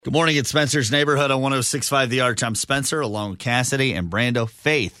Good morning, it's Spencer's Neighborhood on 106.5 The Arch. I'm Spencer, along with Cassidy and Brando.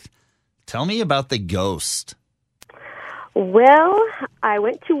 Faith, tell me about the ghost. Well, I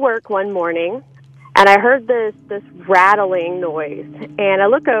went to work one morning, and I heard this rattling noise. And I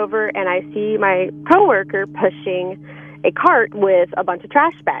look over, and I see my coworker pushing a cart with a bunch of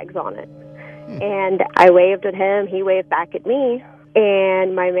trash bags on it. And I waved at him. He waved back at me.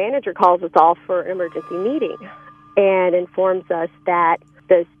 And my manager calls us all for an emergency meeting and informs us that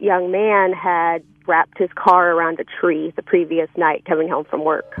this young man had wrapped his car around a tree the previous night coming home from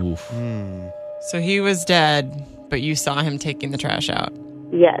work. So he was dead, but you saw him taking the trash out.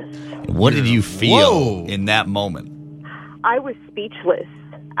 Yes. What did you feel in that moment? I was speechless.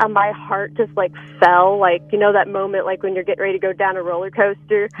 My heart just fell, that moment when you're getting ready to go down a roller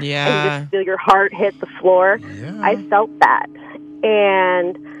coaster and you just feel your heart hit the floor. Yeah. I felt that.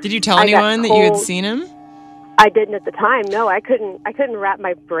 And did you tell anyone that you had seen him? I didn't at the time. No, I couldn't wrap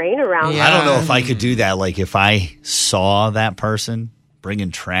my brain around I don't know if I could do that. If I saw that person bringing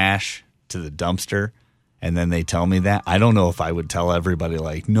trash to the dumpster and then they tell me that, I don't know if I would tell everybody,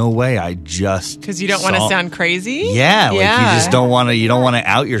 no way, I just because you don't want to sound crazy? Yeah, you just don't want to, you don't want to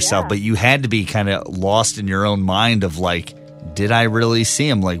out yourself, but you had to be kind of lost in your own mind of did I really see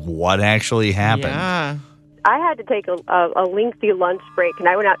him? What actually happened? Yeah. I had to take a lengthy lunch break, and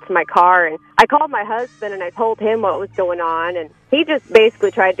I went out to my car, and I called my husband, and I told him what was going on, and he just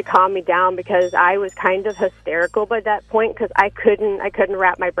basically tried to calm me down because I was kind of hysterical by that point because I couldn't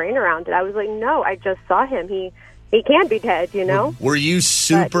wrap my brain around it. I was like, no, I just saw him. He can't be dead, you know? Were you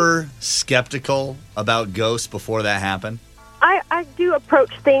super skeptical about ghosts before that happened? I do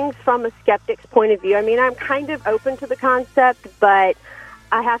approach things from a skeptic's point of view. I mean, I'm kind of open to the concept, but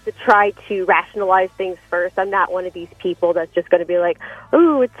I have to try to rationalize things first. I'm not one of these people that's just going to be like,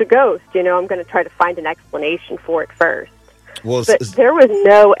 "Ooh, it's a ghost." I'm going to try to find an explanation for it first. Well, but there was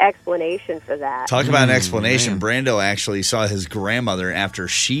no explanation for that. Talk about an explanation. Brando actually saw his grandmother after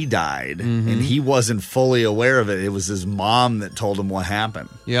she died, and he wasn't fully aware of it. It was his mom that told him what happened.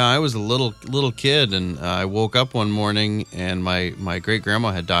 Yeah, I was a little kid, and I woke up one morning, and my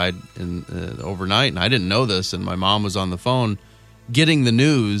great-grandma had died overnight, and I didn't know this, and my mom was on the phone getting the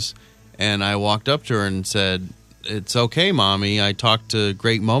news, and I walked up to her and said, "It's okay, Mommy. I talked to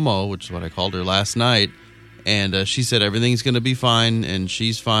Great Momo," which is what I called her last night, and she said everything's going to be fine, and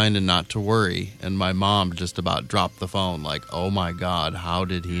she's fine, and not to worry. And my mom just about dropped the phone, oh my God, how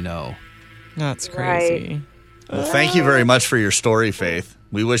did he know? That's crazy. Right. Well, thank you very much for your story, Faith.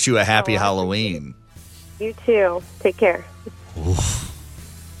 We wish you a happy Halloween. You too. Take care. Oof.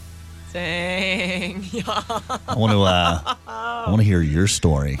 Dang. I want to hear your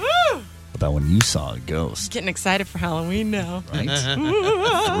story about when you saw a ghost. Getting excited for Halloween now. Right?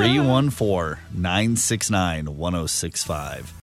 314-969-1065.